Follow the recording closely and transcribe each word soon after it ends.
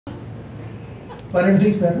But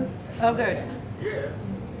everything's better. Oh, good.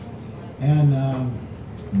 And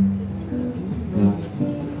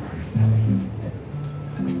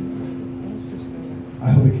I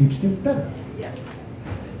hope it keeps getting better. Yes.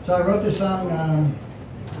 So I wrote this song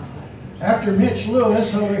after Mitch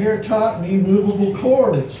Lewis over here taught me movable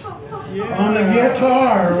chords on the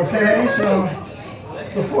guitar, okay? So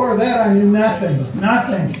before that I knew nothing.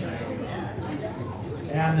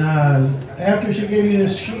 And after she gave me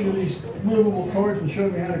this sheet of these movable chords and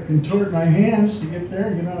showed me how to contort my hands to get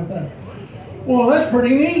there, you know, I thought, well, that's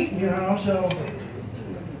pretty neat, you know, so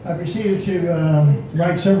I proceeded to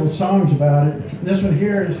write several songs about it. This one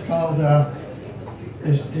here is called,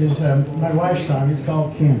 is my wife's song. It's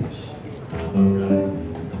called Candace.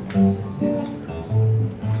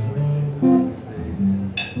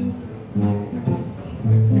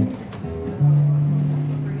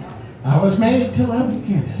 I was made to love you,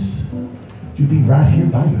 Candace, to be right here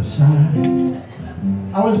by your side.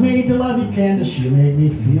 I was made to love you, Candace, you made me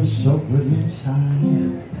feel so good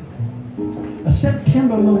inside. A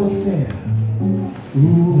September love affair,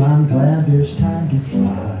 ooh, I'm glad there's time to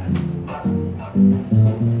fly.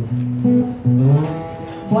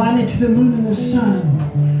 Fly me to the moon and the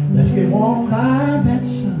sun, let's get warmed by that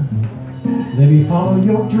sun. Let me follow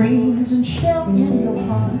your dreams and share in your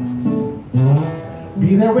fun.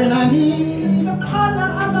 Be there when I need a partner,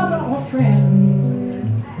 a lover, or a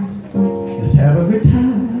friend. Let's have a good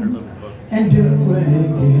time and do it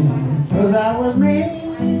again. 'Cause I was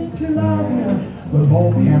made to love you, what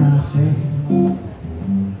more can I say?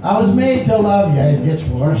 I was made to love you, it gets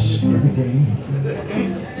worse every day.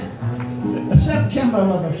 A September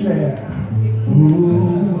love affair,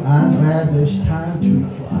 ooh, I'm glad there's time to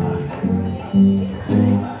fly.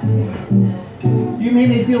 You made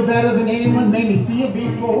me feel better than anyone made me feel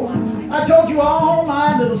before. I told you all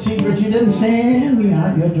my little secrets, you didn't send me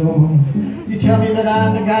out your door. You tell me that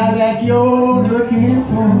I'm the guy that you're looking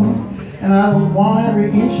for, and I want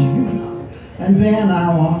every inch of you, and then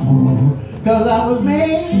I want more. 'Cause I was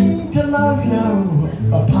made to love you,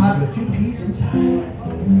 a pot with two peas inside.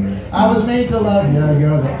 I was made to love you,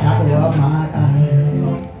 you're the apple of my eye.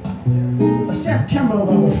 A September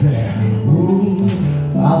love affair, ooh,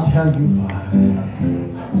 I'll tell you why.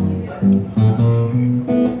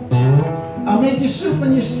 I'll make you soup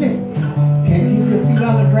when you're sick, can't keep your feet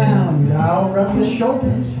on the ground. I'll rub your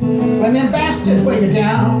shoulders when them bastards weigh you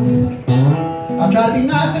down. I'll try to be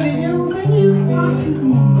nicer to you than you want to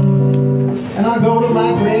be. And I'll go to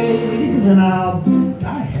my grave and I'll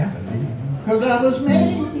die happily. 'Cause I was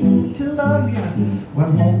made to love you, what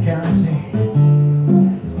more can I say?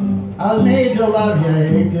 I was made to love you,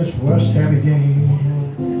 it gets worse every day.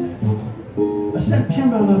 A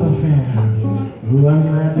September love affair, ooh, I'm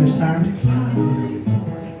glad there's time to fly.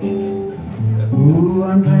 Ooh,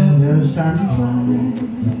 I'm glad there's time to fly.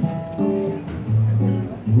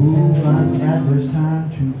 Ooh, I'm glad there's time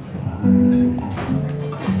to fly.